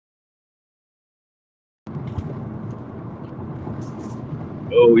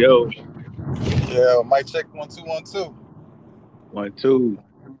Oh, yo, Yeah, mic check 1 2 1 2. 1 2.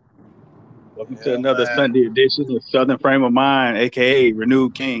 Welcome to Yeah, another man. Sunday edition of Southern Frame of Mind, aka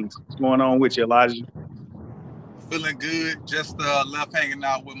Renewed Kings. What's going on with you, Elijah? Feeling good. Just left hanging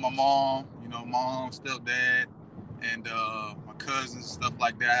out with my mom, mom, stepdad, and my cousins and stuff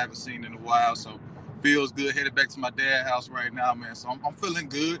like that. I haven't seen in a while, so feels good. Headed back to my dad's house right now, man. So I'm feeling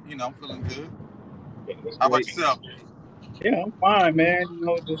good. I'm feeling good. Yeah, that's How about great. yourself? Yeah, I'm fine, man.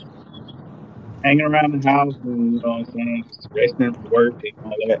 Just hanging around the house and what I'm saying, just resting from work and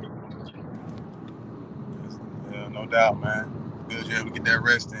all that. Yeah, no doubt, man. Good you able to get that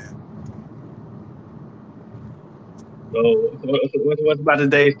rest in. So what's about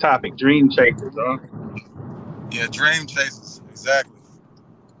today's topic? Dream chasers, huh? Yeah, dream chasers. Exactly.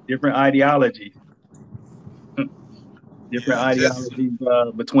 Different ideologies, different Yeah, just ideologies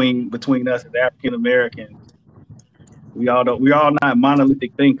between us as African Americans. We all not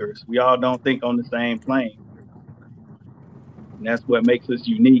monolithic thinkers. We all don't think on the same plane. And that's what makes us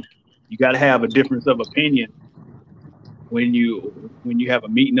unique. You got to have a difference of opinion when you have a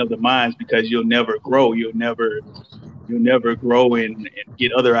meeting of the minds because you'll never grow. You'll never grow and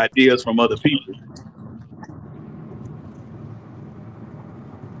get other ideas from other people.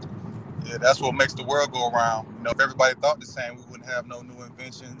 yeah, that's what makes the world go around. If everybody thought the same, we wouldn't have no new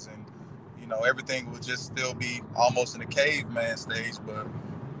inventions, and everything would just still be almost in a caveman stage. But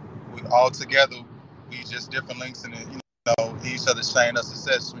we all together, we just different links in it. Each other chain of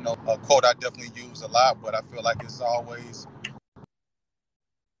success. A quote I definitely use a lot, but I feel like it's always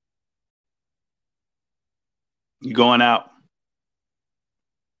You going out?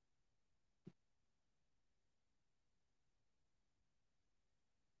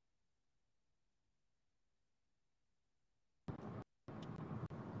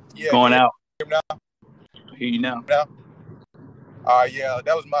 You yeah. Can going you out? hear me now? I hear you now. Now, yeah,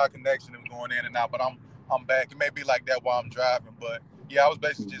 that was my connection. It was going in and out, but I'm back. It may be like that while I'm driving, but yeah, I was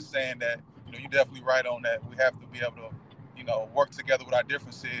basically just saying that you're definitely right on that. We have to be able to work together with our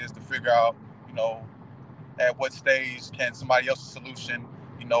differences to figure out you know at what stage can somebody else's solution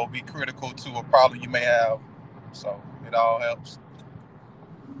be critical to a problem you may have. So it all helps.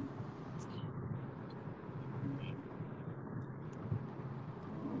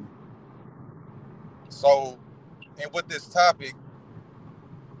 Um, So, and with this topic,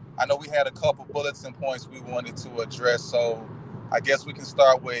 I know we had a couple bullets and points we wanted to address. So I guess we can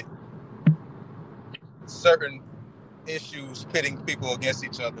start with certain issues pitting people against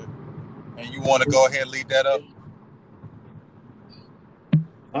each other. And you want to go ahead and lead that up?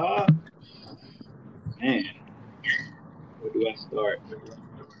 uh, man, where do I start?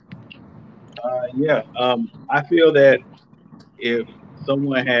 Yeah. I feel that if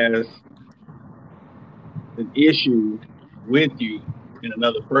someone has an issue with you and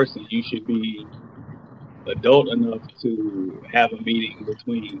another person, you should be adult enough to have a meeting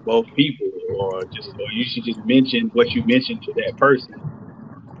between both people, or you should just mention what you mentioned to that person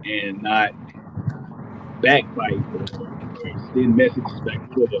and not backbite or send messages back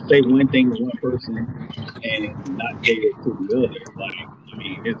and forth, or say one thing to one person and not say it to the other. Like, I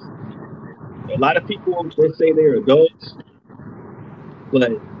mean, it's a lot of people, they say they're adults,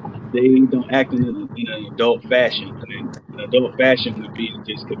 but they don't act in an adult fashion. And an adult fashion would be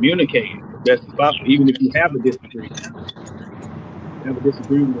to just communicate as best as possible, even if you have a disagreement. You have a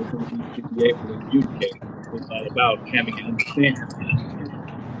disagreement with something, you should be able to communicate. It's all about having an understanding.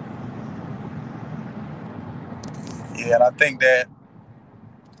 Yeah, and I think that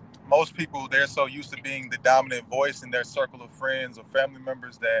most people, they're so used to being the dominant voice in their circle of friends or family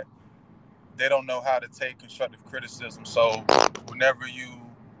members that they don't know how to take constructive criticism. So whenever you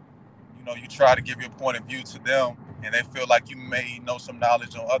try to give your point of view to them, and they feel like you may know some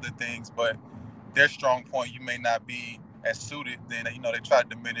knowledge on other things, but their strong point you may not be as suited, then they try to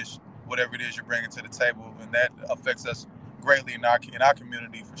diminish whatever it is you're bringing to the table, and that affects us greatly in our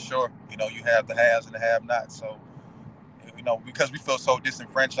community for sure. You have the haves and the have-nots. So because we feel so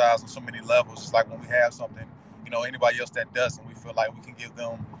disenfranchised on so many levels, it's like when we have something, anybody else that doesn't, we feel like we can give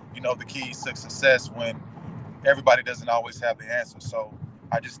them the keys to success when everybody doesn't always have the answer. So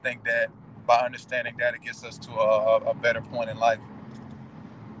I just think that by understanding that, it gets us to a better point in life.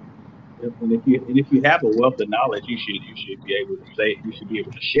 And if you have a wealth of knowledge, you should be able to say, you should be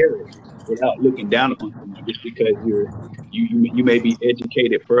able to share it without looking down upon someone just because you may be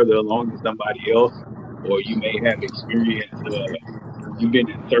educated further along than somebody else, or you may have experience. You've been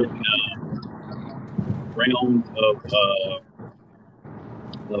in certain realms of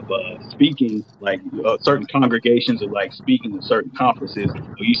speaking, like certain congregations, or like speaking at certain conferences,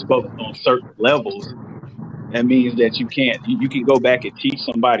 or you spoke on certain levels, That means that you can go back and teach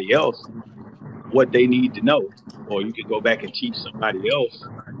somebody else what they need to know, or you can go back and teach somebody else,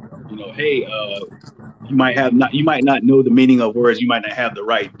 hey, you might not know the meaning of words, you might not have the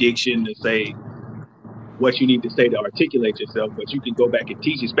right diction to say what you need to say to articulate yourself, but you can go back and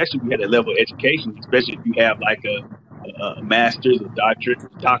teach, especially if you had a level of education, especially if you have like a master's, a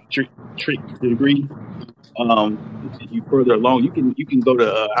doctorate degree. You further along, you can go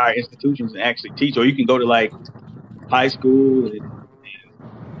to higher institutions and actually teach, or you can go to like high school and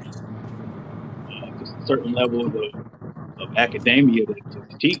just certain levels of academia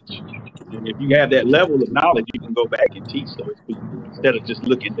to teach. And if you have that level of knowledge, you can go back and teach those people instead of just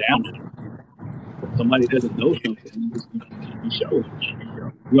looking down on them. If somebody doesn't know something, you show them.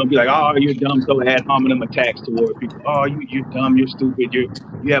 You don't be like, oh, you're dumb, so ad hominem attacks toward people. Oh, you're dumb, you're stupid, you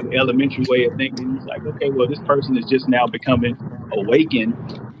have an elementary way of thinking. It's like, okay, well, this person is just now becoming awakened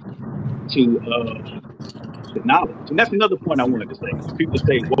to knowledge. And that's another point I wanted to say. When people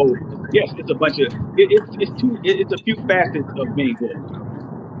say woke, yes, it's a bunch of it's a few facets of being woke.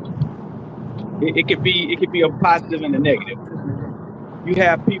 It could be a positive and a negative. You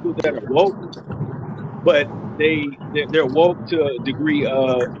have people that are woke, but they're woke to a degree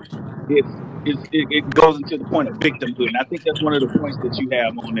of it goes into the point of victimhood. And I think that's one of the points that you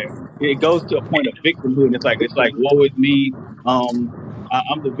have on there. It goes to a point of victimhood. And it's like woe is me.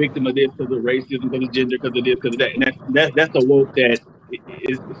 I'm the victim of this because of racism, because of gender, because of this, because of that. And that's a woke that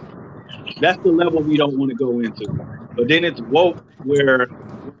is that's the level we don't want to go into. But then it's woke where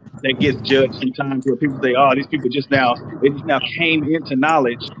that gets judged sometimes, where people say, "Oh, these people just now came into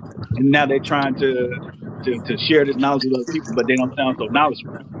knowledge, and now they're trying to share this knowledge with other people, but they don't sound so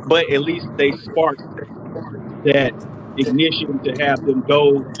knowledgeable. But at least they sparked that ignition to have them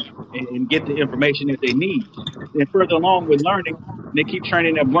go and get the information that they need. And further along with learning, they keep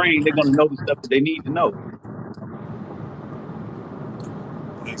training their brain, they're going to know the stuff that they need to know.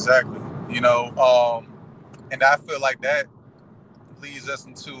 Exactly. And I feel like that leads us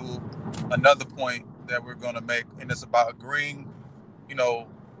into another point that we're going to make, and it's about agreeing, you know,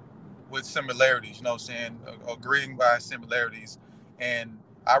 with similarities, you know what I'm saying? Agreeing by similarities. And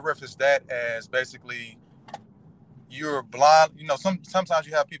I reference that as basically you're blind. Sometimes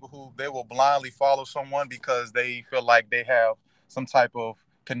you have people who they will blindly follow someone because they feel like they have some type of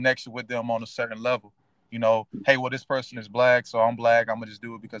connection with them on a certain level. Hey, well, this person is black, so I'm black. I'm gonna just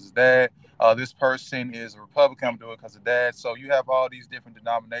do it because of that. This person is a Republican. I'm gonna do it because of that. So you have all these different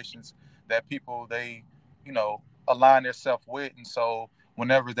denominations that people they, align themselves with, and so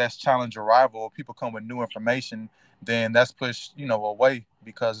whenever that's challenge or rival, or people come with new information, then that's pushed, away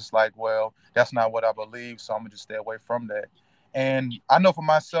because it's like, well, that's not what I believe, so I'm gonna just stay away from that. And I know for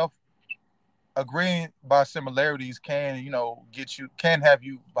myself, agreeing by similarities can have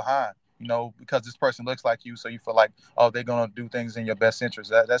you behind, because this person looks like you, so you feel like, oh, they're gonna do things in your best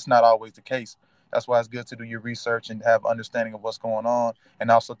interest. That's not always the case. That's why it's good to do your research and have understanding of what's going on.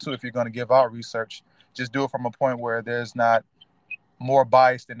 And also, too, if you're going to give out research, just do it from a point where there's not more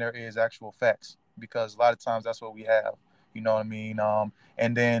bias than there is actual facts, because a lot of times that's what we have. You know what I mean?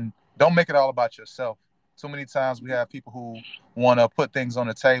 And then don't make it all about yourself. Too many times we have people who want to put things on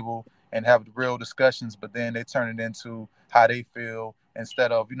the table and have real discussions, but then they turn it into how they feel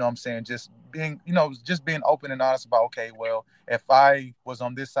instead of, what I'm saying, just being open and honest about, okay, well, if I was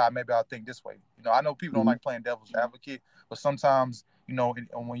on this side, maybe I'll think this way. I know people don't like playing devil's advocate, but sometimes,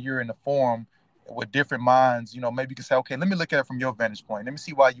 when you're in the forum with different minds, maybe you can say, okay, let me look at it from your vantage point. Let me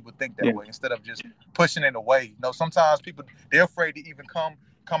see why you would think that way instead of just pushing it away. Sometimes people, they're afraid to even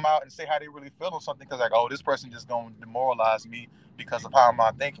come out and say how they really feel on something because like, oh, this person just going to demoralize me because of how am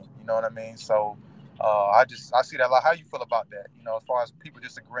I thinking. You know what I mean? So I see that a lot. How you feel about that? As far as people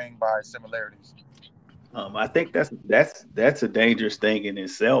disagreeing by similarities. I think that's a dangerous thing in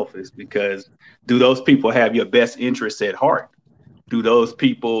itself, is because do those people have your best interests at heart? Do those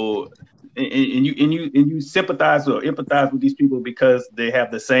people and you sympathize or empathize with these people because they're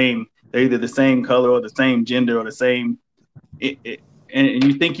either the same color or the same gender or the same and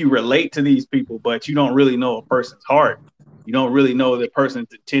you think you relate to these people, but you don't really know a person's heart. You don't really know the person's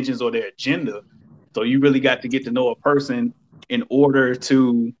intentions or their agenda. So you really got to get to know a person in order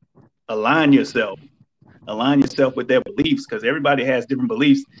to align yourself with their beliefs, because everybody has different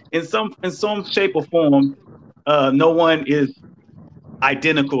beliefs in some shape or form. No one is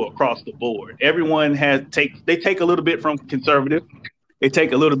identical across the board. Everyone they take a little bit from conservative, they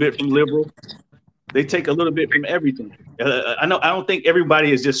take a little bit from liberal, they take a little bit from everything. I don't think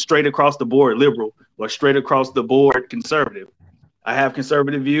everybody is just straight across the board liberal or straight across the board conservative. I have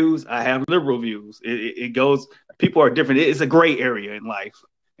conservative views, I have liberal views. It goes. People are different. It's a gray area in life,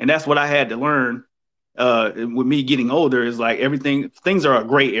 and that's what I had to learn with me getting older is like things are a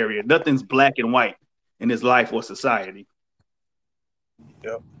gray area. Nothing's black and white in this life or society.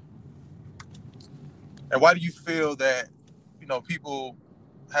 Yep. And why do you feel that, people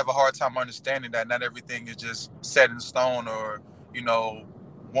have a hard time understanding that not everything is just set in stone or, you know,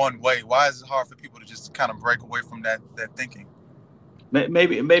 one way? Why is it hard for people to just kind of break away from that thinking?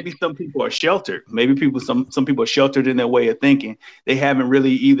 Maybe some people are sheltered. Maybe some people are sheltered in their way of thinking. They haven't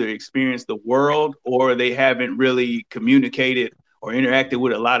really either experienced the world or they haven't really communicated or interacted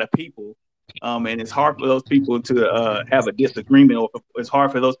with a lot of people. And it's hard for those people to have a disagreement, or it's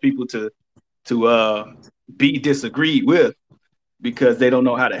hard for those people to be disagreed with because they don't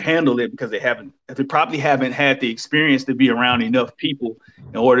know how to handle it because they probably haven't had the experience to be around enough people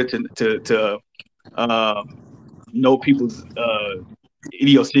in order to uh, know people's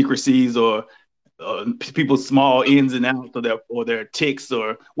idiosyncrasies or people's small ins and outs or their ticks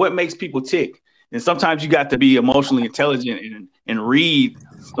or what makes people tick. And sometimes you got to be emotionally intelligent and read.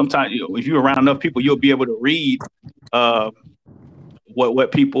 Sometimes if you're around enough people, you'll be able to read uh,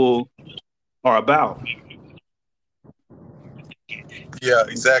 what people are about. Yeah,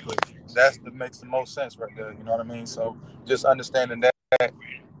 exactly. That makes the most sense right there. You know what I mean? So just understanding that,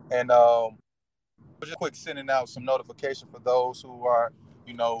 and just quick sending out some notification for those who are,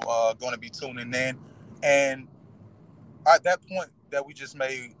 going to be tuning in. And at that point that we just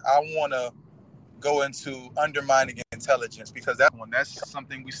made, I want to go into undermining intelligence because that's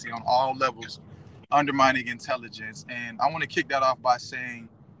something we see on all levels, undermining intelligence. And I want to kick that off by saying,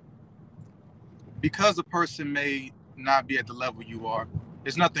 because a person may not be at the level you are,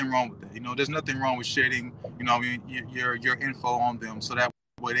 there's nothing wrong with that. There's nothing wrong with sharing, your info on them so that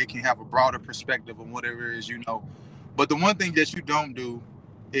way they can have a broader perspective on whatever it is you know. But the one thing that you don't do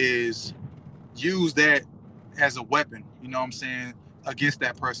is use that as a weapon, you know what I'm saying, against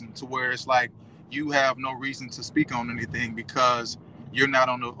that person to where it's like you have no reason to speak on anything because you're not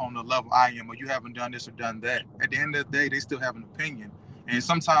on the level I am, or you haven't done this or done that. At the end of the day, they still have an opinion. And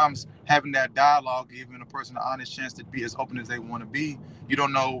sometimes having that dialogue, giving a person an honest chance to be as open as they want to be, you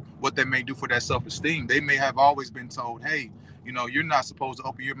don't know what they may do for that self-esteem. They may have always been told, hey, you're not supposed to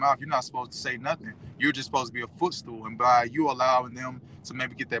open your mouth. You're not supposed to say nothing. You're just supposed to be a footstool. And by you allowing them to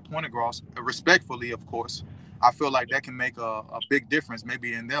maybe get that point across, respectfully, of course, I feel like that can make a big difference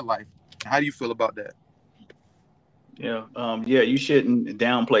maybe in their life. How do you feel about that? Yeah, you shouldn't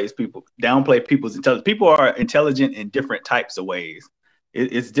downplay people's intelligence. People are intelligent in different types of ways.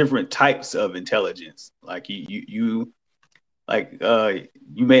 It's different types of intelligence. Like like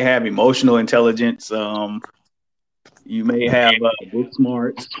you may have emotional intelligence. You may have book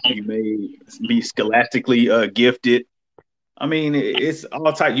smarts. You may be scholastically gifted. I mean, it's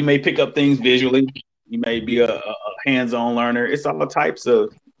all type. You may pick up things visually. You may be a hands-on learner. It's all types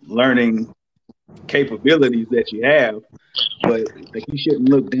of learning capabilities that you have. But like, you shouldn't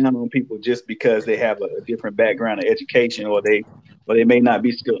look down on people just because they have a different background of education, or they may not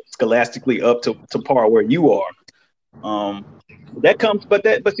be scholastically up to par where you are. Um, that comes, but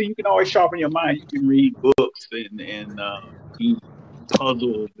see, you can always sharpen your mind. You can read books and do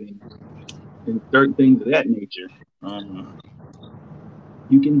puzzles and certain things of that nature. Um,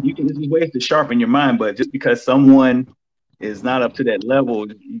 you can there's ways to sharpen your mind, but just because someone is not up to that level,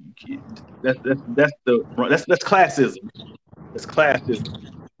 that's classism. That's classism.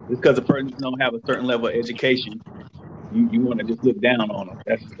 Just because a person don't have a certain level of education, you want to just look down on them.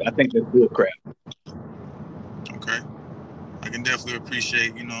 I think that's bull crap. Okay. I can definitely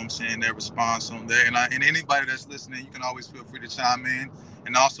appreciate, what I'm saying, that response on that. And anybody that's listening, you can always feel free to chime in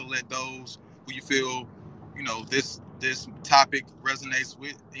and also let those who you feel, this topic resonates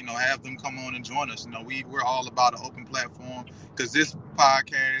with, have them come on and join us. We're all about an open platform because this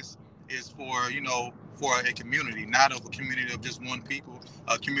podcast is for a community, not of a community of just one people,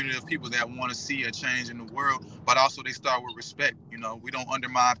 a community of people that want to see a change in the world, but also they start with respect. We don't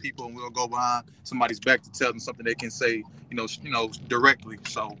undermine people and we'll go behind somebody's back to tell them something they can say, directly.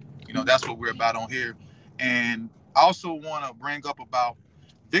 So, that's what we're about on here. And I also want to bring up about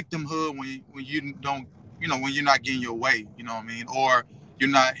victimhood when you don't, when you're not getting your way, you know what I mean, or you're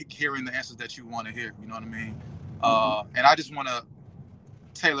not hearing the answers that you want to hear, you know what I mean. And I just want to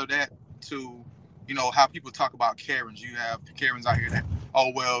tailor that to, how people talk about Karens. You have Karens out here that,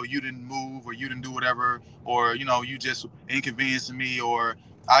 oh well, you didn't move or you didn't do whatever, or you just inconveniencing me, or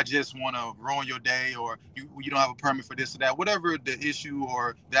I just want to ruin your day, or you don't have a permit for this or that, whatever the issue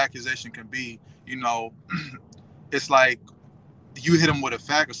or the accusation can be. It's like you hit them with a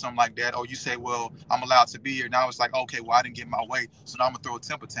fact or something like that, or you say, well, I'm allowed to be here. Now it's like, okay, well, I didn't get my way, so now I'm gonna throw a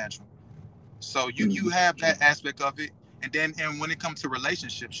temper tantrum. So you Mhm. have that aspect of it, And when it comes to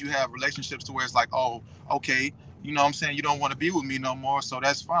relationships, you have relationships to where it's like, oh, okay, you know what I'm saying, you don't want to be with me no more, so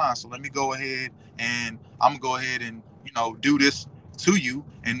that's fine. So let me go ahead and I'm gonna go ahead and, do this to you,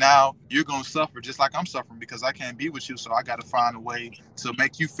 and now you're gonna suffer just like I'm suffering because I can't be with you. So I got to find a way to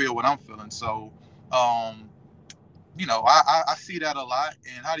make you feel what I'm feeling. So, I see that a lot.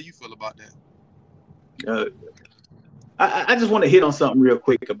 And how do you feel about that? Uh, I just want to hit on something real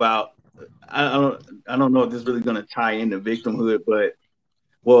quick about. I don't know if this is really going to tie into victimhood, but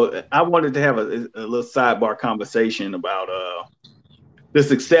well, I wanted to have a little sidebar conversation about the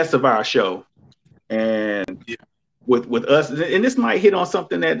success of our show and Yeah. with us, and this might hit on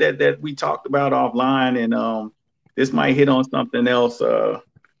something that we talked about offline, and this might hit on something else. I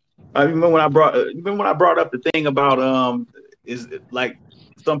remember when I brought up the thing about is like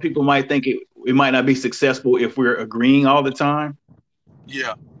some people might think it might not be successful if we're agreeing all the time.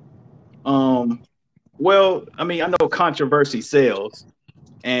 Yeah. Well, I mean, I know controversy sells,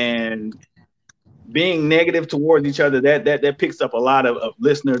 and being negative towards each other that picks up a lot of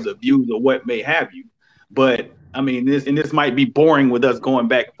listeners, of views, or what may have you. But I mean, this might be boring with us going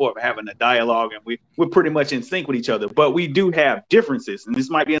back and forth, having a dialogue, and we're pretty much in sync with each other. But we do have differences, and this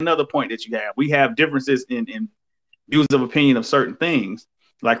might be another point that you have. We have differences in views of opinion of certain things,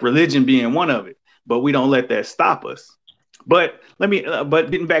 like religion being one of it. But we don't let that stop us. But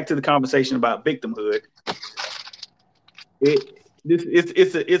but getting back to the conversation about victimhood,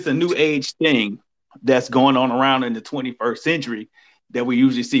 it's a new age thing that's going on around in the 21st century, that we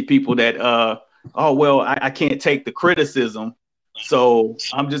usually see people that oh well, I can't take the criticism, so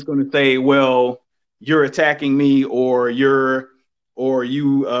I'm just going to say, well, you're attacking me, or you or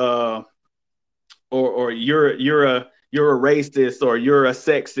you're a racist, or you're a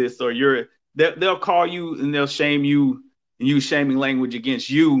sexist, or they'll call you and they'll shame you and use shaming language against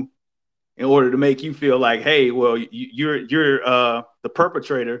you in order to make you feel like, hey, well, you're the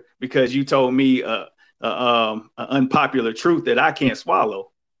perpetrator because you told me an unpopular truth that I can't swallow.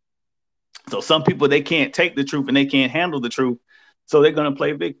 So some people, they can't take the truth and they can't handle the truth, so they're gonna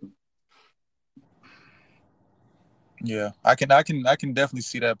play victim. Yeah, I can definitely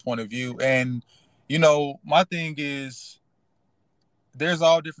see that point of view. And my thing is, there's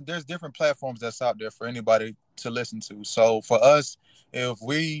different platforms that's out there for anybody to listen to. So for us, if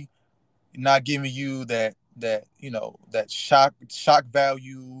we not giving you that shock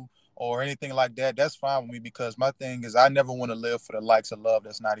value or anything like that, that's fine with me, because my thing is, I never want to live for the likes of love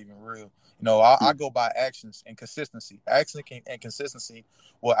that's not even real. I go by actions and consistency. Action and consistency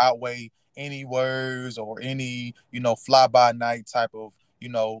will outweigh any words or any fly by night type of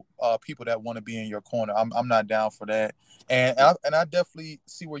people that want to be in your corner. I'm not down for that. And I definitely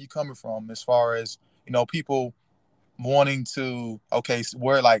see where you're coming from, as far as people wanting to, okay, so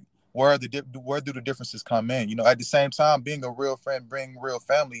where do the differences come in? At the same time, being a real friend, being real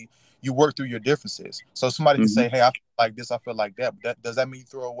family, you work through your differences. So somebody can Mm-hmm. say, hey, I feel like this, I feel like that. But does that mean you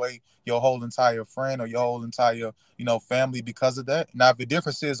throw away your whole entire friend or your whole entire family because of that? Now, if the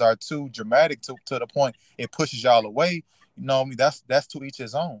differences are too dramatic to the point it pushes y'all away, I mean, that's to each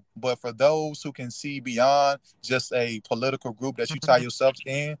his own. But for those who can see beyond just a political group that you tie yourself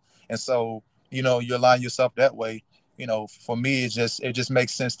in, and so you align yourself that way, for me, it just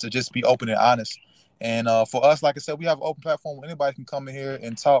makes sense to just be open and honest. And for us, like I said, we have an open platform where anybody can come in here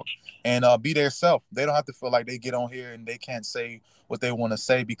and talk and be their self. They don't have to feel like they get on here and they can't say what they want to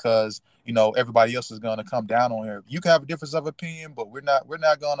say because everybody else is going to come down on here. You can have a difference of opinion, but we're not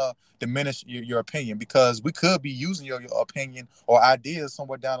going to diminish your opinion, because we could be using your opinion or ideas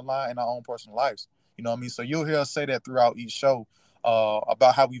somewhere down the line in our own personal lives. You know what I mean? So you'll hear us say that throughout each show,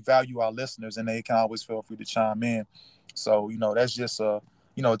 about how we value our listeners, and they can always feel free to chime in. So that's just a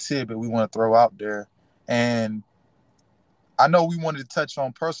tidbit we want to throw out there. And I know we wanted to touch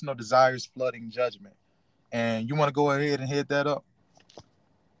on personal desires flooding judgment, and you want to go ahead and hit that up.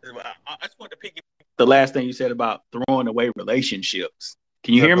 I just want to pick the last thing you said about throwing away relationships.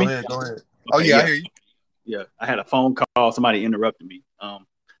 Can you Yeah, hear go me? ahead, go ahead. Oh Okay, yeah, I yeah, hear you. yeah. I had a phone call. Somebody interrupted me.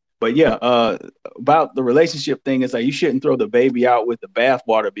 But yeah, about the relationship thing, is like you shouldn't throw the baby out with the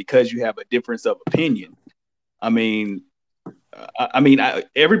bathwater because you have a difference of opinion. I mean,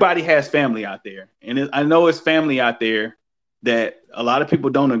 everybody has family out there, and I know it's family out there that a lot of people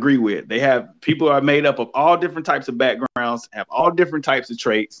don't agree with. People are made up of all different types of backgrounds, have all different types of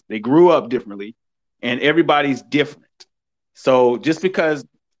traits. They grew up differently, and everybody's different. So just because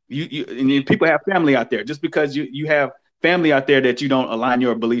and people have family out there, just because you have family out there that you don't align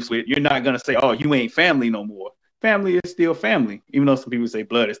your beliefs with, you're not gonna say, oh, you ain't family no more. Family is still family, even though some people say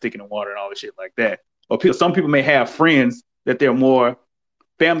blood is thicker than water and all this shit like that. Or some people may have friends that they're more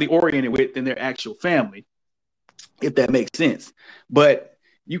family oriented with than their actual family. if that makes sense. But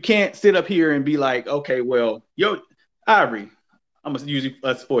you can't sit up here and be like, okay, well, Ivory, I'm gonna use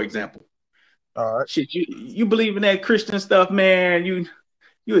us for example. All right. Shit, you believe in that Christian stuff, man. You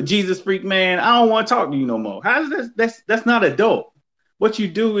a Jesus freak, man. I don't want to talk to you no more. How's this? That's not adult. What you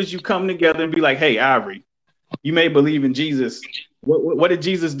do is you come together and be like, hey, Ivory, you may believe in Jesus. What did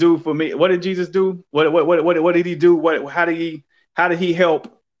Jesus do for me? What did Jesus do? What did he do? How did he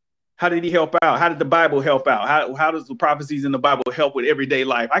help? How did he help out? How did the Bible help out? How does the prophecies in the Bible help with everyday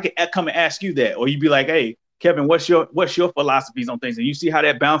life? I could come and ask you that, or you'd be like, hey, Kevin, what's your philosophies on things? And you see how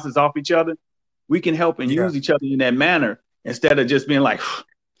that bounces off each other. We can help and Yeah. use each other in that manner instead of just being like,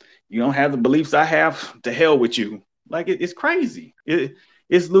 you don't have the beliefs I have. To hell with you. Like it's crazy.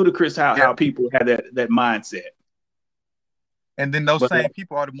 It's ludicrous Yeah. how people have that mindset. And then those But same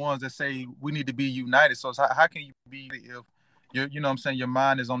people are the ones that say we need to be united. So how can you be if you know what I'm saying, your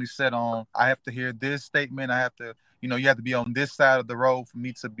mind is only set on, I have to hear this statement, I have to, you have to be on this side of the road for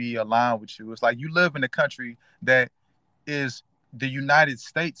me to be aligned with you. It's like you live in a country that is the United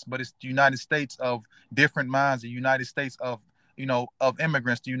States, but it's the United States of different minds, the United States of, of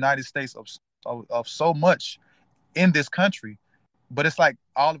immigrants, the United States of so much in this country. But it's like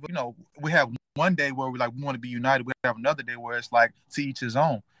all of, we have one day where we want to be united. We have another day where it's like to each his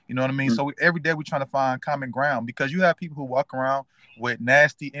own. You know what I mean? So every day we're trying to find common ground, because you have people who walk around with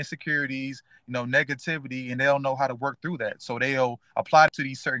nasty insecurities, negativity, and they don't know how to work through that. So they'll apply to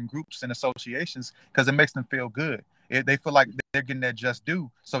these certain groups and associations because it makes them feel good. They feel like they're getting that just due.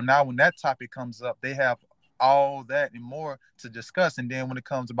 So now when that topic comes up, they have all that and more to discuss. And then when it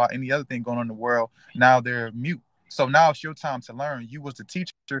comes about any other thing going on in the world, now they're mute. So now it's your time to learn. You was the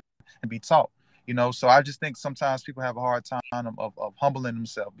teacher and be taught. So I just think sometimes people have a hard time of humbling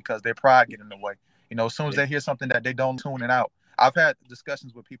themselves because their pride get in the way. As soon as they hear something that they don't tune it out. I've had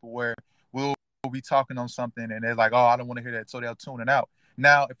discussions with people where we'll be talking on something and they're like, oh, I don't want to hear that. So they'll tune it out.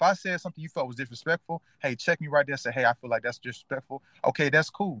 Now, if I said something you felt was disrespectful, hey, check me right there. Say, hey, I feel like that's disrespectful. Okay, that's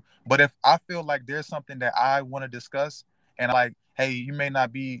cool. But if I feel like there's something that I want to discuss and like, hey, you may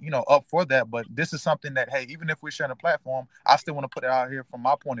not be, up for that, but this is something that, hey, even if we're sharing a platform, I still want to put it out here from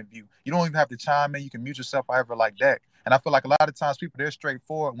my point of view. You don't even have to chime in. You can mute yourself however like that. And I feel like a lot of times people, they're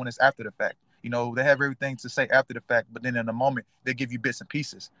straightforward when it's after the fact. They have everything to say after the fact, but then in the moment they give you bits and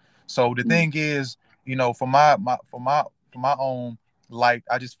pieces. So the thing is, for my own, like,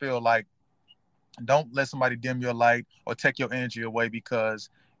 I just feel like don't let somebody dim your light or take your energy away because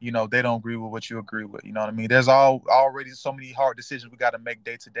they don't agree with what you agree with. You know what I mean? There's already so many hard decisions we got to make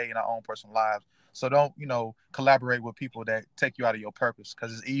day to day in our own personal lives. So don't collaborate with people that take you out of your purpose,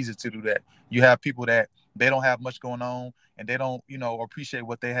 because it's easy to do that. You have people that they don't have much going on and they don't appreciate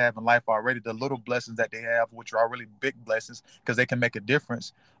what they have in life already, the little blessings that they have, which are really big blessings because they can make a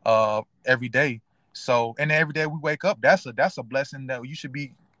difference every day. So, and every day we wake up, that's a blessing that you should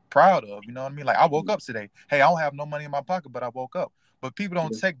be proud of. You know what I mean? Like, I woke up today. Hey, I don't have no money in my pocket, but I woke up. But people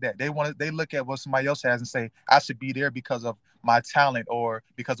don't take that. They look at what somebody else has and say, I should be there because of my talent or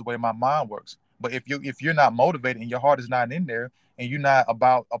because of the way my mind works. But if you're not motivated and your heart is not in there and you're not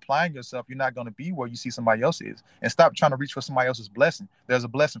about applying yourself, you're not going to be where you see somebody else is. And stop trying to reach for somebody else's blessing. There's a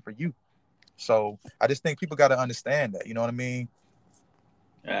blessing for you. So I just think people got to understand that. You know what I mean?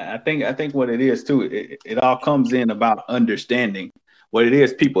 I think what it is too, it all comes in about understanding. What it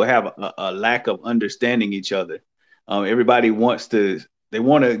is, people have a lack of understanding each other. Everybody they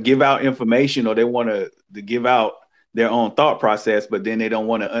want to give out information, or they want to give out their own thought process, but then they don't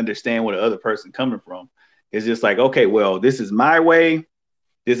want to understand where the other person coming from. It's just like, okay, well, this is my way,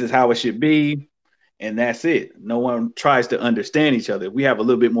 this is how it should be, and that's it. No one tries to understand each other. If we have a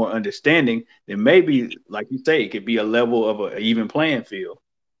little bit more understanding, then maybe, like you say, it could be a level of an even playing field.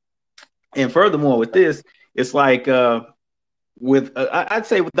 And furthermore, with this, it's like I'd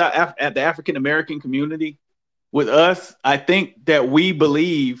say with the African American community, with us, I think that we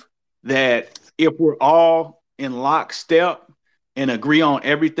believe that if we're all in lockstep and agree on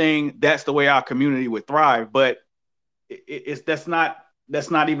everything, that's the way our community would thrive. But that's not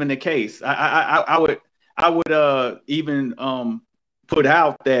even the case. I would even put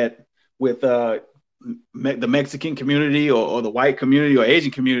out that with the Mexican community or the white community or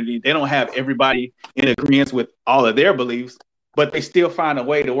Asian community, they don't have everybody in agreement with all of their beliefs, but they still find a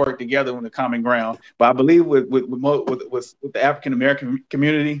way to work together on the common ground. But I believe with the African American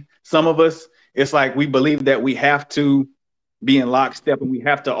community, some of us, it's like we believe that we have to be in lockstep and we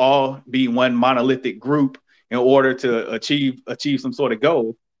have to all be one monolithic group in order to achieve some sort of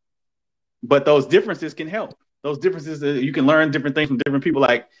goal. But those differences can help. Those differences, you can learn different things from different people,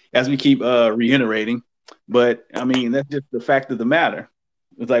 like as we keep reiterating. But I mean, that's just the fact of the matter.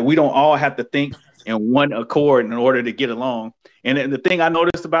 It's like we don't all have to think in one accord in order to get along. And the thing I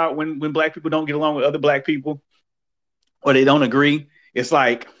noticed about when black people don't get along with other black people or they don't agree, it's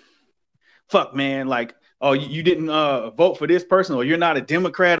like, fuck, man, like, oh, you didn't vote for this person, or you're not a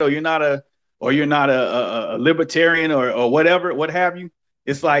Democrat, or you're not a libertarian, or whatever, what have you.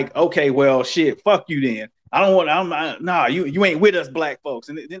 It's like, okay, well, shit, fuck you then. I don't want. Nah, you ain't with us, black folks.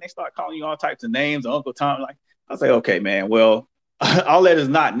 And then they start calling you all types of names, Uncle Tom. Like, I say, okay, man, well, all that is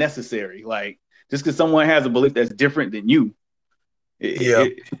not necessary. Like, just because someone has a belief that's different than you, Yeah.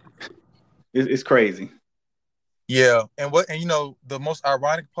 it's crazy. Yeah. And you know, the most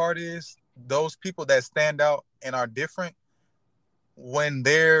ironic part is those people that stand out and are different, when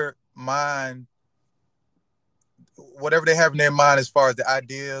their mind, whatever they have in their mind as far as the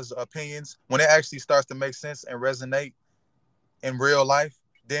ideas, opinions, when it actually starts to make sense and resonate in real life,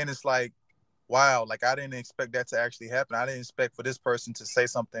 then it's like, wow, like I didn't expect that to actually happen. I didn't expect for this person to say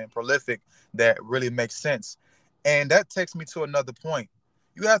something prolific that really makes sense. And that takes me to another point.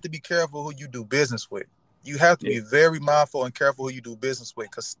 You have to be careful who you do business with. You have to Yeah. be very mindful and careful who you do business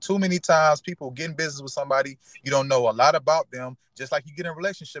with, because too many times people get in business with somebody, you don't know a lot about them. Just like you get in a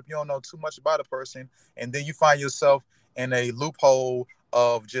relationship, you don't know too much about a person, and then you find yourself in a loophole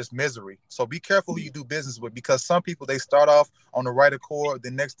of just misery. So be careful who you do business with, because some people, they start off on the right accord. The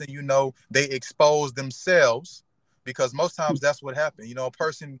next thing you know, they expose themselves, because most times that's what happens. You know, a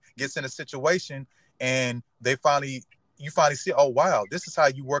person gets in a situation and you finally see, oh wow, this is how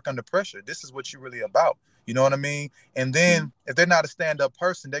you work under pressure. This is what you're really about. You know what I mean? And then if they're not a stand-up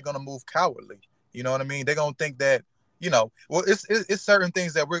person, they're gonna move cowardly. You know what I mean? They're gonna think that, well, it's certain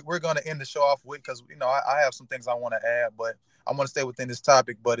things that we're gonna end the show off with, because I have some things I want to add, but I want to stay within this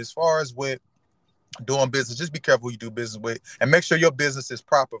topic. But as far as with doing business, just be careful who you do business with, and make sure your business is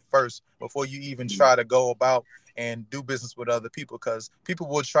proper first before you even try to go about and do business with other people, because people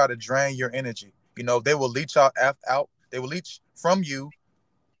will try to drain your energy. They will leech out. They will leech from you,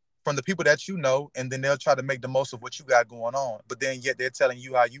 from the people that you know, and then they'll try to make the most of what you got going on. But then yet they're telling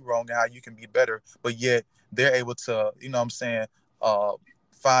you how you wrong and how you can be better. But yet they're able to, what I'm saying, uh,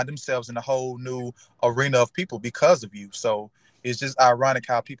 find themselves in a whole new arena of people because of you. So it's just ironic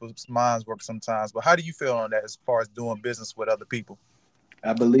how people's minds work sometimes. But how do you feel on that as far as doing business with other people?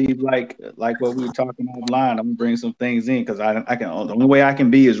 I believe like what we were talking offline. I'm gonna bring some things in because I can the only way I can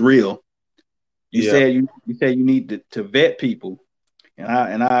be is real. You Yeah, said you said you need to vet people,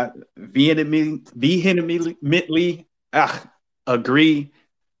 and I vehemently agree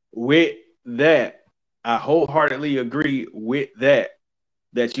with that. I wholeheartedly agree with that.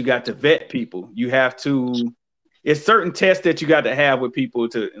 That you got to vet people. You have to. It's certain tests that you got to have with people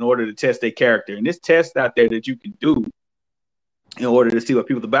in order to test their character. And this test out there that you can do in order to see what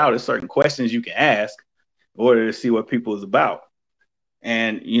people's about. There's certain questions you can ask in order to see what people is about.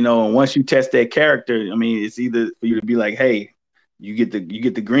 And once you test that character, I mean, it's either for you to be like, hey, you get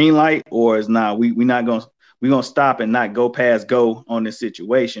the green light, or it's not. We're gonna stop and not go past go on this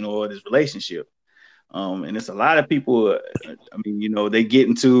situation or this relationship. And it's a lot of people. I mean, they get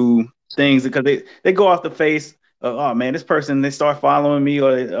into things because they go off the face. Oh man, this person, they start following me,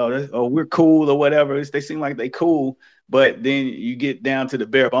 or we're cool or whatever. They seem like they cool, but then you get down to the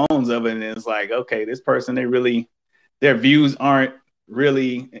bare bones of it, and it's like, okay, this person, their views aren't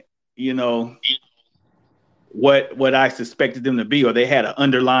really, you know, what I suspected them to be, or they had an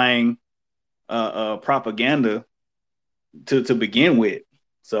underlying propaganda to begin with.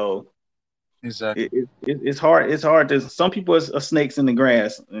 So exactly, it's hard. It's hard to. Some people are snakes in the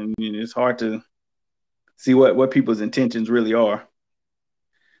grass, and it's hard to see what people's intentions really are.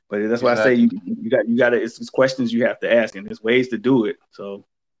 But that's why I say exactly. you got to. It's questions you have to ask, and there's ways to do it. So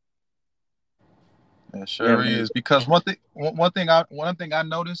It yeah, sure man. is. Because one thing I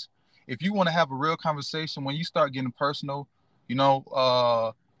noticed, if you want to have a real conversation, when you start getting personal, you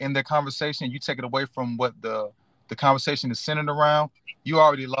know, in the conversation, you take it away from what the conversation is centered around, you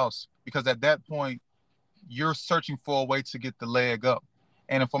already lost. Because at that point, you're searching for a way to get the leg up.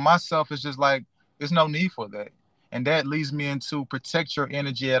 And for myself, it's just like there's no need for that. And that leads me into protect your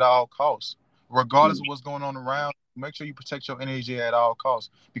energy at all costs. Regardless of what's going on around, make sure you protect your energy at all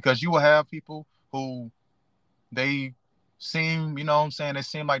costs. Because you will have people who they seem, what I'm saying, they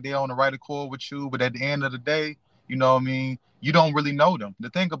seem like they're on the right accord with you, but at the end of the day, what I mean, you don't really know them.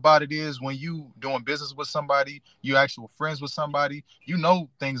 The thing about it is, when you doing business with somebody, you actual friends with somebody, you know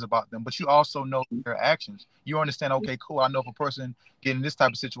things about them, but you also know their actions. You understand, okay, cool, I know if a person getting this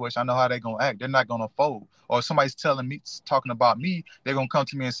type of situation, I know how they're gonna act. They're not gonna fold. Or if somebody's talking about me, they're gonna come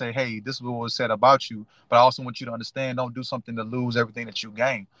to me and say, hey, this is what was said about you, but I also want you to understand, don't do something to lose everything that you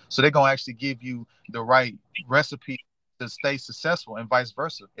gain. So they're gonna actually give you the right recipe to stay successful, and vice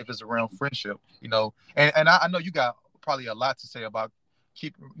versa if it's around friendship. And I know you got probably a lot to say about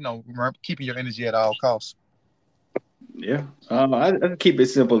keeping your energy at all costs. Yeah, I keep it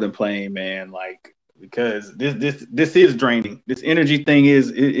simple and plain, man. Like because this is draining. This energy thing it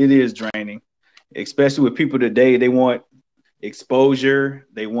is draining, especially with people today. They want exposure.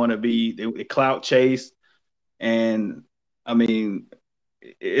 They want to they clout chase, and I mean,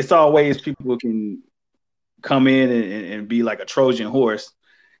 it's always people can come in and be like a Trojan horse,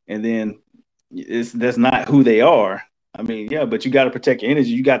 and then that's not who they are. I mean, yeah, but you got to protect your energy.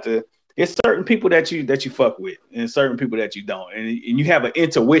 You got to. It's certain people that you fuck with, and certain people that you don't, and you have an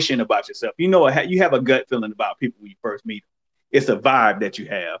intuition about yourself. You know, you have a gut feeling about people when you first meet them. It's a vibe that you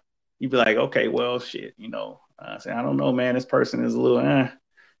have. You be like, okay, well, shit, I say, I don't know, man. This person is a little,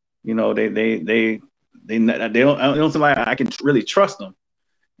 they don't seem like I can really trust them,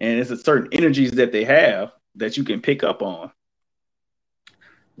 and it's a certain energies that they have that you can pick up on.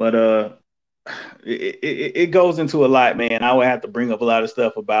 But it goes into a lot, man. I would have to bring up a lot of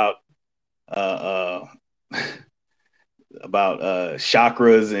stuff uh, uh about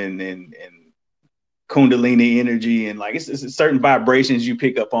chakras and kundalini energy and like it's certain vibrations you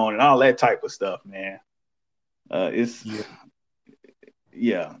pick up on and all that type of stuff, man. It's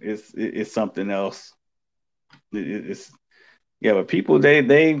it's something else. It's but people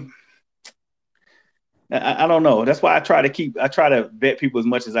I don't know. That's why I try to vet people as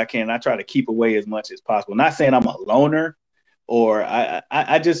much as I can. I try to keep away as much as possible. Not saying I'm a loner or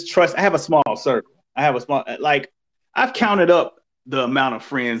I just trust. I have a small circle. I have a small, like I've counted up the amount of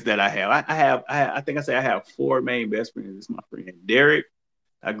friends that I have. I think I say I have 4 main best friends. It's my friend Derek.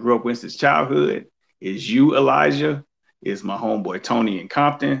 I grew up with since childhood. Is you, Elijah. Is my homeboy Tony in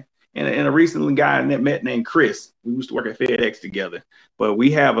Compton. And a recently guy I met named Chris. We used to work at FedEx together, but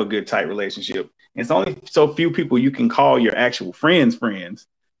we have a good tight relationship. And it's only so few people you can call your actual friends,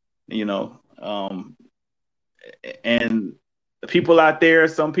 you know. And the people out there,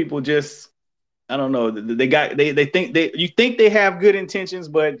 some people just, I don't know. They think you think they have good intentions,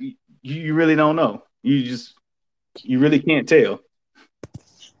 but you really don't know. You really can't tell.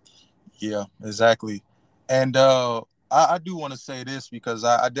 Yeah, exactly. And I do want to say this because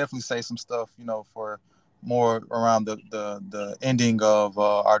I definitely say some stuff, for more around the ending of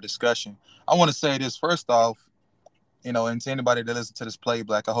our discussion. I want to say this first off, and to anybody that listens to this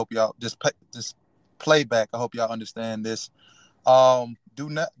playback, I hope y'all this playback. I hope y'all understand this. Do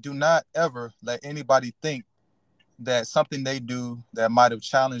not ever let anybody think that something they do that might have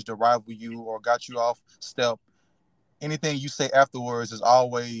challenged or rivaled you or got you off step, anything you say afterwards is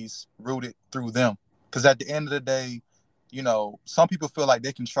always rooted through them. Because at the end of the day, some people feel like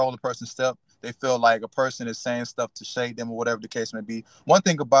they control a person's step. They feel like a person is saying stuff to shade them or whatever the case may be. One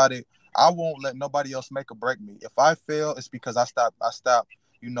thing about it, I won't let nobody else make or break me. If I fail, it's because I stop,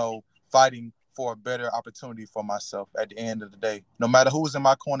 fighting for a better opportunity for myself at the end of the day. No matter who's in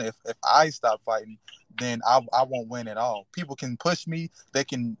my corner, if I stop fighting, then I won't win at all. People can push me, they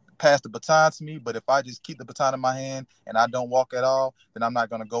can pass the baton to me, but if I just keep the baton in my hand and I don't walk at all, then I'm not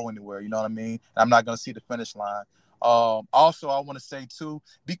going to go anywhere. You know what I mean? And I'm not going to see the finish line. Also, I want to say too,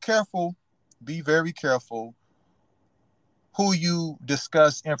 be careful, be very careful who you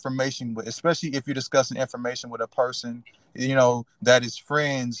discuss information with, especially if you're discussing information with a person, that is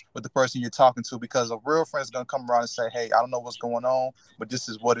friends with the person you're talking to, because a real friend is going to come around and say, hey, I don't know what's going on, but this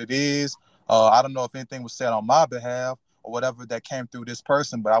is what it is. I don't know if anything was said on my behalf or whatever that came through this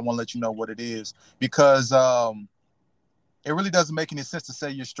person, but I want to let you know what it is, because it really doesn't make any sense to say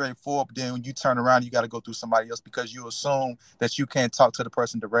you're straightforward, but then when you turn around, you got to go through somebody else because you assume that you can't talk to the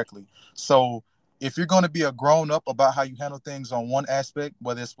person directly. So if you're going to be a grown up about how you handle things on one aspect,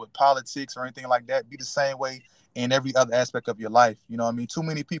 whether it's with politics or anything like that, be the same way in every other aspect of your life. You know what I mean? Too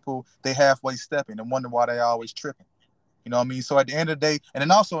many people, they halfway stepping and wonder why they always tripping. You know what I mean? So at the end of the day, and then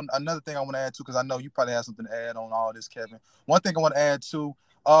also another thing I want to add too, because I know you probably have something to add on all this, Kevin. One thing I want to add too,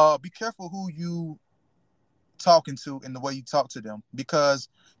 be careful who you talking to and the way you talk to them, because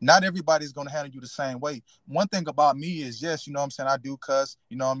not everybody's going to handle you the same way. One thing about me is, yes, you know what I'm saying, I do cuss,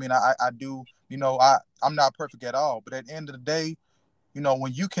 you know what I mean, I do, I'm not perfect at all, but at the end of the day,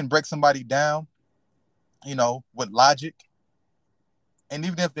 when you can break somebody down, with logic, and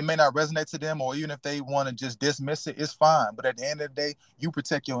even if it may not resonate to them, or even if they want to just dismiss it, it's fine. But at the end of the day, you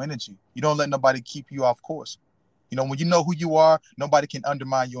protect your energy. You don't let nobody keep you off course. When you know who you are, nobody can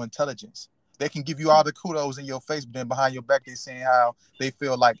undermine your intelligence. They can give you all the kudos in your face, but then behind your back, they're saying how they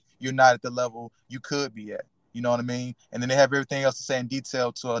feel like you're not at the level you could be at. You know what I mean? And then they have everything else to say in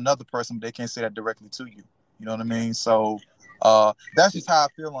detail to another person, but they can't say that directly to you. You know what I mean? So that's just how I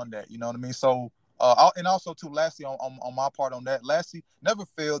feel on that. You know what I mean? So And also too, lastly, on my part on that, lastly, never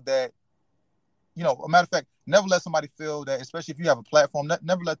feel that, a matter of fact, never let somebody feel that, especially if you have a platform,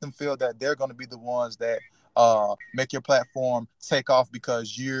 never let them feel that they're going to be the ones that make your platform take off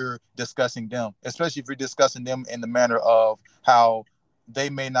because you're discussing them, especially if you're discussing them in the manner of how they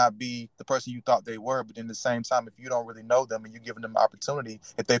may not be the person you thought they were. But in the same time, if you don't really know them and you're giving them opportunity,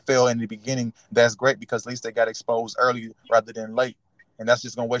 if they fail in the beginning, that's great, because at least they got exposed early rather than late. And that's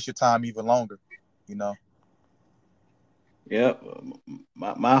just going to waste your time even longer, you know? Yeah,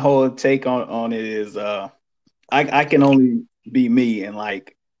 my whole take on it is I can only be me, and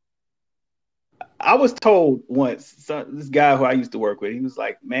like I was told once, this guy who I used to work with, he was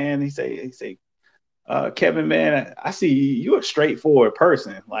like, man, he say, Kevin, man, I see you're a straightforward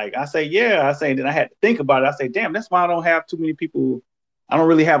person. Like I say, yeah, I say, then I had to think about it. I say, damn, that's why I don't have too many people. I don't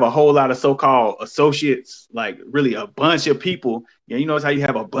really have a whole lot of so-called associates, like really a bunch of people. You know, it's how you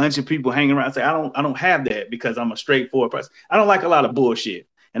have a bunch of people hanging around. I say, I don't have that because I'm a straightforward person. I don't like a lot of bullshit.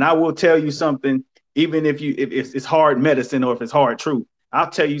 And I will tell you something, even if it's hard medicine or if it's hard truth, I'll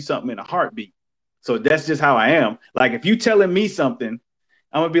tell you something in a heartbeat. So that's just how I am. Like if you telling me something,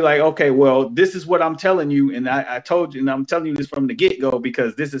 I'm gonna be like, okay, well, this is what I'm telling you, and I told you, and I'm telling you this from the get-go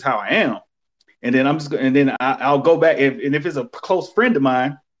because this is how I am. And then I'll go back if it's a close friend of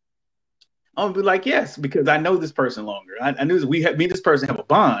mine, I'm gonna be like, yes, because I know this person longer. I knew me and this person have a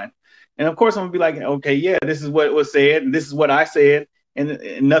bond, and of course I'm gonna be like, okay, yeah, this is what was said, and this is what I said, and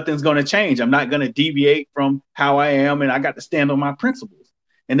nothing's gonna change. I'm not gonna deviate from how I am, and I got to stand on my principles,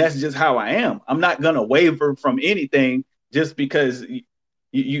 and that's just how I am. I'm not gonna waver from anything just because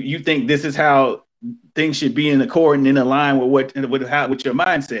you think this is how things should be in accord and in line with your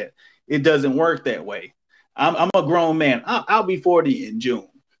mindset. It doesn't work that way. I'm a grown man. I'll be 40 in June.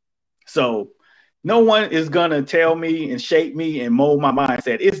 So no one is gonna tell me and shape me and mold my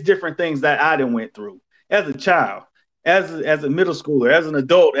mindset. It's different things that I done went through as a child, as a middle schooler, as an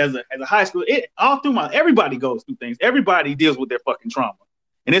adult, as a high schooler. All through everybody goes through things. Everybody deals with their fucking trauma,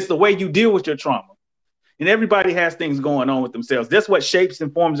 and it's the way you deal with your trauma. And everybody has things going on with themselves. That's what shapes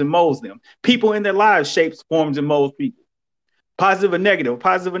and forms and molds them. People in their lives shapes, forms, and molds people. Positive or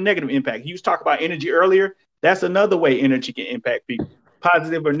negative impact. You was talking about energy earlier. That's another way energy can impact people.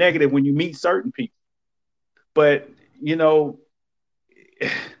 Positive or negative when you meet certain people. But you know,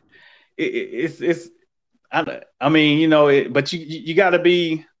 it's I mean, but you got to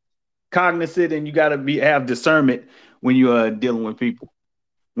be cognizant and you got to have discernment when you are dealing with people.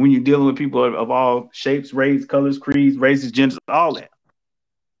 When you're dealing with people of all shapes, race, colors, creeds, races, genders, all that.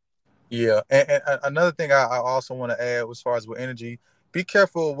 Yeah, and another thing I also want to add as far as with energy, be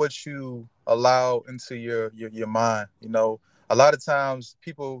careful what you allow into your mind. A lot of times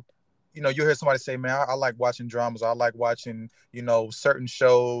people, you'll hear somebody say, "Man, I like watching dramas. I like watching, certain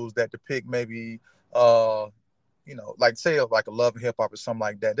shows that depict maybe, uh, like say like a love and hip hop or something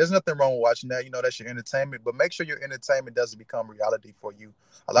like that." There's nothing wrong with watching that. That's your entertainment, but make sure your entertainment doesn't become reality for you.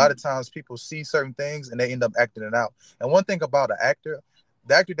 A lot of times people see certain things and they end up acting it out. And one thing about an actor,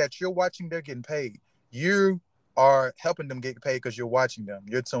 the actor that you're watching, they're getting paid. You are helping them get paid because you're watching them.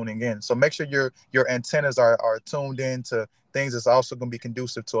 You're tuning in. So make sure your antennas are tuned in to things that's also going to be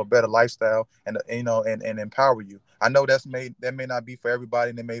conducive to a better lifestyle and empower you. I know that may not be for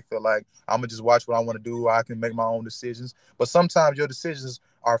everybody, and they may feel like I'm gonna just watch what I want to do. I can make my own decisions, but sometimes your decisions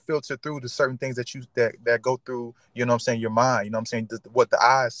are filtered through the certain things that go through. What I'm saying, your mind. What I'm saying, what the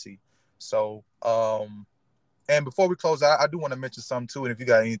eyes see. So and before we close out, I do want to mention something too. And if you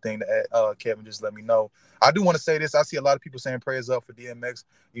got anything to add, Kevin, just let me know. I do want to say this. I see a lot of people saying prayers up for DMX.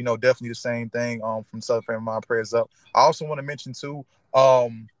 Definitely the same thing from Southern Frame of Mind, prayers up. I also want to mention too,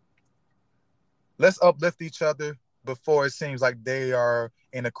 let's uplift each other before it seems like they are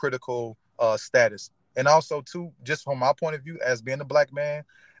in a critical status. And also too, just from my point of view as being a black man,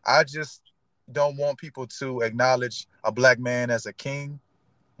 I just don't want people to acknowledge a black man as a king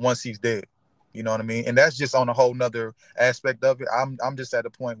once he's dead. You know what I mean? And that's just on a whole nother aspect of it. I'm just at a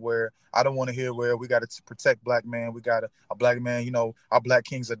point where I don't want to hear where we got to protect black man. We got a black man, our black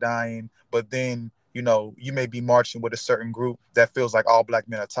kings are dying, but then, you may be marching with a certain group that feels like all black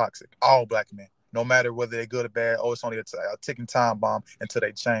men are toxic. All black men, no matter whether they're good or bad. Oh, it's only a ticking time bomb until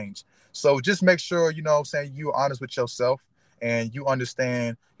they change. So just make sure, what I'm saying, you're honest with yourself and you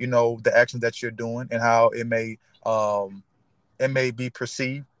understand, the actions that you're doing and how it may be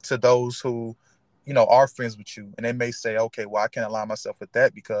perceived to those who, are friends with you. And they may say, okay, well, I can't align myself with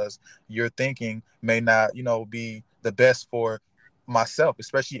that because your thinking may not, be the best for myself,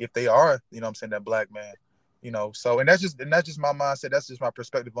 especially if they are, I'm saying, that black man. So and that's just my mindset. That's just my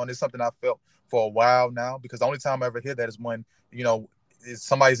perspective on it. It's something I felt for a while now, because the only time I ever hear that is when,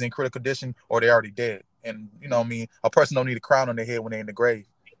 somebody's in critical condition or they're already dead. And you know what I mean, a person don't need a crown on their head when they're in the grave.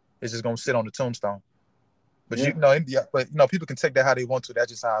 It's just gonna sit on the tombstone. But Yeah. but people can take that how they want to.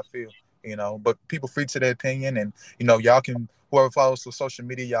 That's just how I feel. But people free to their opinion, and y'all can, whoever follows on social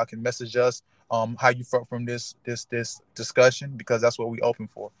media, y'all can message us how you felt from this discussion, because that's what we open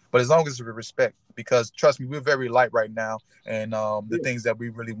for. But as long as we respect, because trust me, we're very light right now, and the Yeah. things that we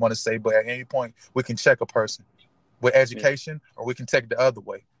really want to say. But at any point, we can check a person with Yeah. education, or we can take it the other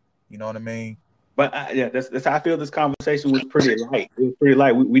way. You know what I mean? But yeah, that's how I feel. This conversation was pretty light. It was pretty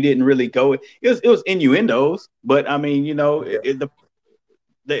light. We didn't really go. It was innuendos, but I mean, Yeah.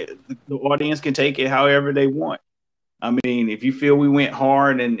 the audience can take it however they want. I mean, if you feel we went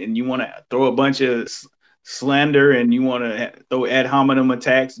hard and you want to throw a bunch of slander and you want to throw ad hominem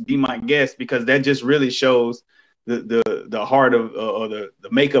attacks, be my guest, because that just really shows the heart of or the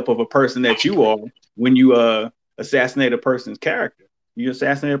makeup of a person that you are when you assassinate a person's character. You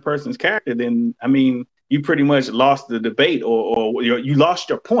assassinate a person's character, then I mean, you pretty much lost the debate, or you lost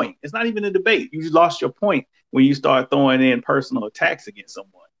your point. It's not even a debate. You just lost your point when you start throwing in personal attacks against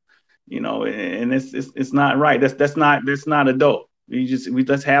someone. And it's not right. That's not adult.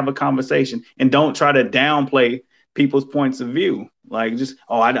 Let's have a conversation and don't try to downplay people's points of view. Like, just,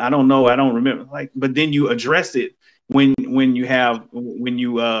 I don't know, I don't remember. Like, but then you address it when you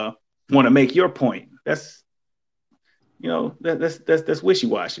want to make your point. That's wishy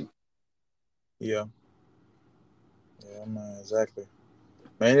washy. Yeah. Yeah, man. Exactly.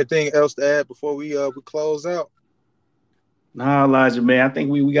 Man, anything else to add before we close out? Nah, Elijah, man, I think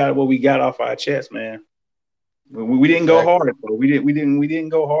we got what we got off our chest, man. We didn't go Exactly. hard, though. We didn't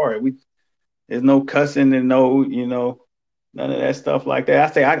go hard. There's no cussing and no, none of that stuff like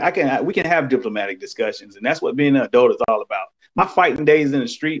that. I say we can have diplomatic discussions, and that's what being an adult is all about. My fighting days in the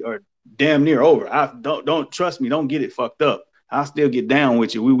street are damn near over. I don't trust me. Don't get it fucked up. I'll still get down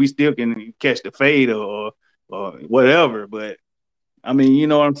with you. We still can catch the fade or whatever. But I mean, you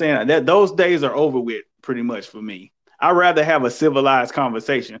know what I'm saying? That those days are over with pretty much for me. I'd rather have a civilized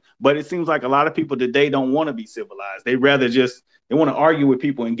conversation, but it seems like a lot of people today don't want to be civilized. They want to argue with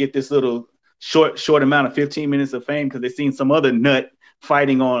people and get this little short amount of 15 minutes of fame because they seen some other nut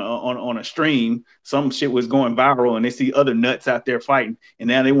fighting on a stream. Some shit was going viral and they see other nuts out there fighting, and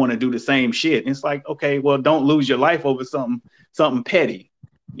now they want to do the same shit. And it's like, okay, well, don't lose your life over something petty.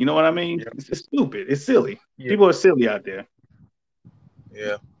 You know what I mean? Yeah. It's just stupid. It's silly. Yeah. People are silly out there.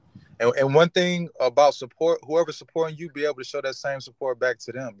 Yeah. And one thing about support, whoever's supporting you, be able to show that same support back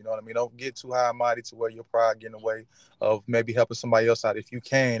to them. You know what I mean? Don't get too high and mighty to where your pride get in the way of maybe helping somebody else out if you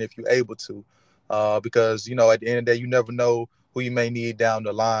can, if you're able to. Because, at the end of the day, you never know who you may need down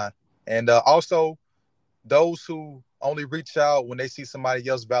the line. And also, those who only reach out when they see somebody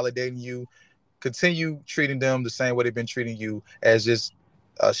else validating you, continue treating them the same way they've been treating you, as just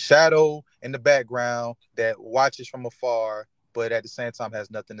a shadow in the background that watches from afar, but at the same time has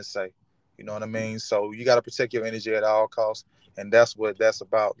nothing to say. You know what I mean? So you got to protect your energy at all costs, and that's what that's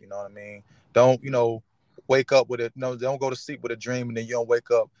about. You know what I mean? Don't wake up with it. No, don't go to sleep with a dream and then you don't wake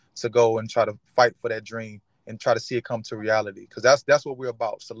up to go and try to fight for that dream and try to see it come to reality. Because that's what we're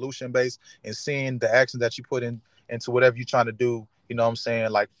about, solution based, and seeing the action that you put into whatever you're trying to do. You know what I'm saying?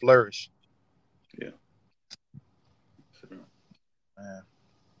 Like flourish. Yeah. Sure. Man.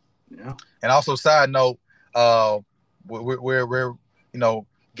 Yeah. And also, side note, uh, we're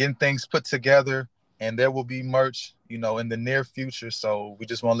getting things put together, and there will be merch, in the near future. So we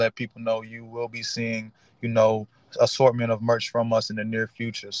just want to let people know you will be seeing, assortment of merch from us in the near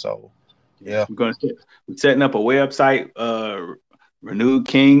future. So, Yeah. yeah, We're setting up a website, Renewed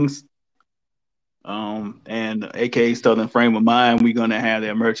Kings, and AKA Southern Frame of Mind. We're gonna have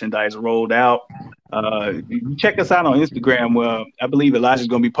that merchandise rolled out. You check us out on Instagram. Well, I believe Elijah's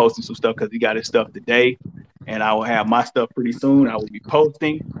gonna be posting some stuff because he got his stuff today, and I will have my stuff pretty soon. I will be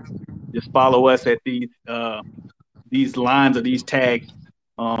posting. Just follow us at these lines or these tags.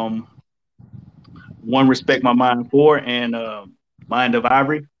 Um, One Respect My Mind for and Mind of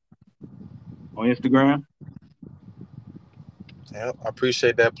Ivory on Instagram. yeah, I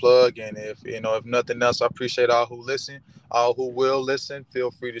appreciate that plug. And if nothing else, I appreciate all who listen, all who will listen.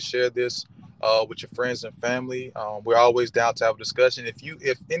 Feel free to share this with your friends and family. We're always down to have a discussion.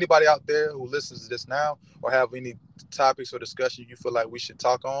 If anybody out there who listens to this now or have any topics or discussion you feel like we should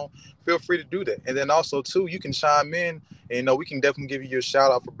talk on, feel free to do that. And then also too, you can chime in, and we can definitely give you a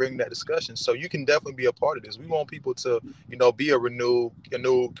shout out for bringing that discussion. So you can definitely be a part of this. We want people to be a renewed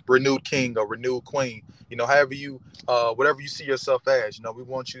king or renewed queen. However you whatever you see yourself as, we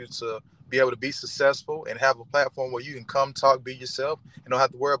want you to be able to be successful and have a platform where you can come talk, be yourself, and don't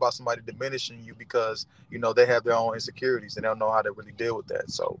have to worry about somebody diminishing you because, you know, they have their own insecurities and they don't know how to really deal with that.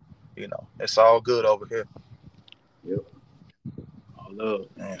 So, you know, it's all good over here. Yep. All love.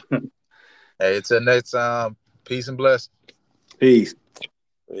 Man. Hey, until next time, peace and blessings. Peace.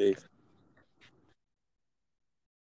 Peace.